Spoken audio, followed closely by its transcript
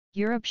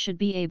Europe should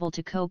be able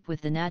to cope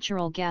with the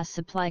natural gas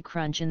supply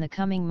crunch in the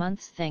coming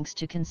months thanks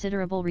to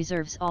considerable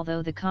reserves,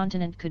 although the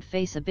continent could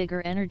face a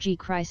bigger energy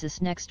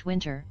crisis next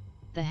winter,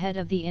 the head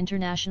of the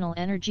International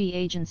Energy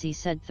Agency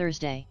said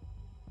Thursday.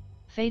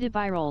 Fatih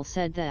Birol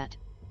said that,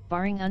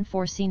 barring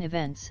unforeseen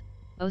events,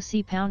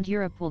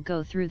 Europe will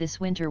go through this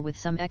winter with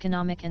some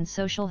economic and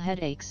social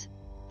headaches,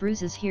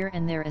 bruises here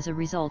and there as a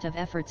result of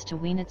efforts to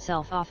wean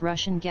itself off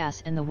Russian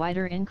gas and the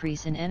wider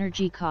increase in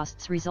energy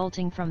costs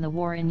resulting from the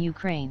war in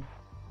Ukraine.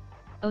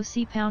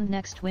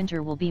 Next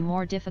winter will be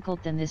more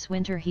difficult than this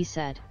winter, he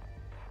said.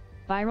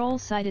 Birol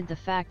cited the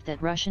fact that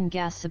Russian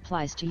gas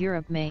supplies to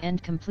Europe may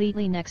end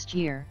completely next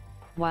year,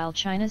 while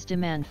China's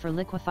demand for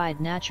liquefied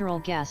natural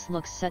gas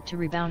looks set to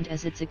rebound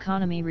as its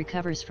economy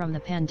recovers from the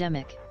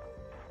pandemic.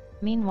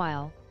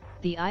 Meanwhile,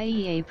 the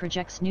IEA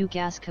projects new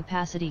gas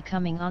capacity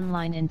coming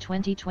online in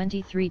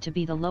 2023 to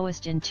be the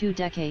lowest in 2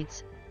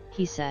 decades,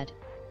 he said.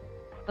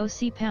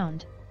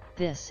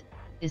 This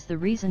is the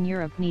reason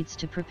Europe needs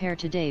to prepare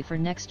today for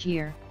next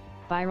year,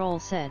 Birol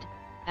said,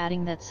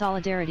 adding that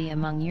solidarity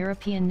among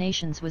European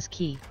nations was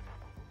key.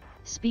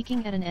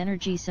 Speaking at an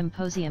energy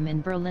symposium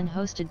in Berlin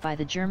hosted by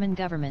the German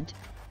government,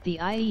 the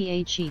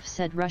IEA chief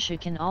said Russia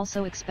can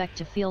also expect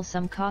to feel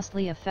some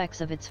costly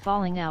effects of its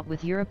falling out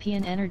with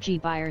European energy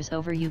buyers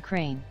over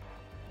Ukraine.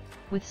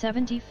 With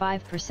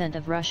 75%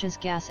 of Russia's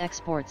gas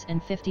exports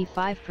and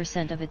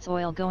 55% of its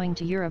oil going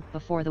to Europe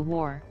before the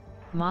war,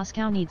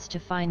 Moscow needs to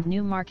find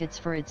new markets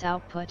for its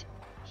output,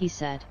 he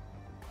said.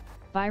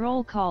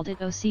 Birol called it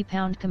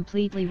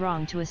completely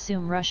wrong to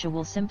assume Russia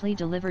will simply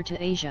deliver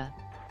to Asia,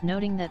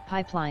 noting that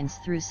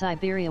pipelines through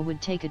Siberia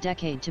would take a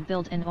decade to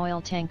build and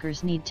oil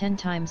tankers need 10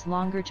 times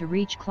longer to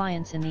reach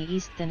clients in the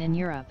East than in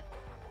Europe.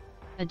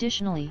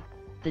 Additionally,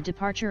 the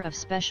departure of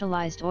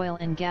specialized oil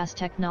and gas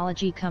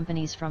technology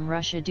companies from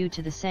Russia due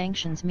to the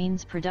sanctions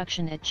means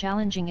production at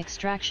challenging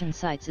extraction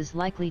sites is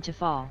likely to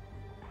fall.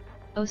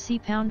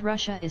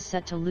 Russia is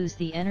set to lose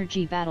the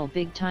energy battle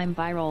big time,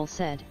 Birol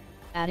said,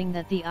 adding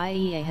that the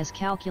IEA has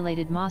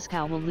calculated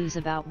Moscow will lose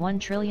about $1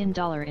 trillion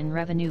in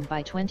revenue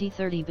by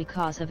 2030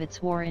 because of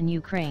its war in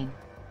Ukraine.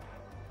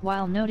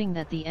 While noting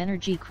that the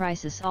energy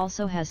crisis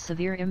also has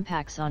severe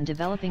impacts on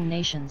developing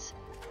nations,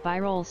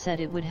 Birol said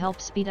it would help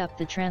speed up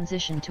the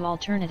transition to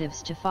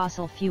alternatives to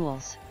fossil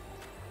fuels.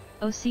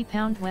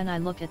 When I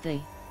look at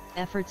the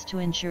efforts to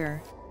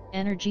ensure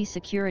energy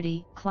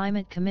security,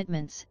 climate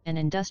commitments, and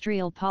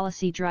industrial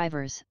policy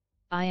drivers,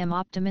 I am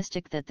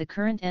optimistic that the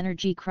current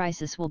energy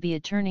crisis will be a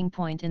turning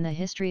point in the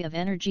history of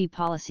energy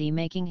policy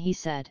making, he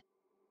said.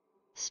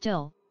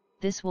 Still,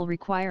 this will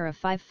require a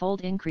 5-fold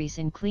increase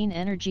in clean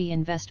energy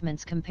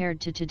investments compared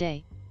to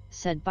today,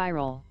 said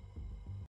Birol.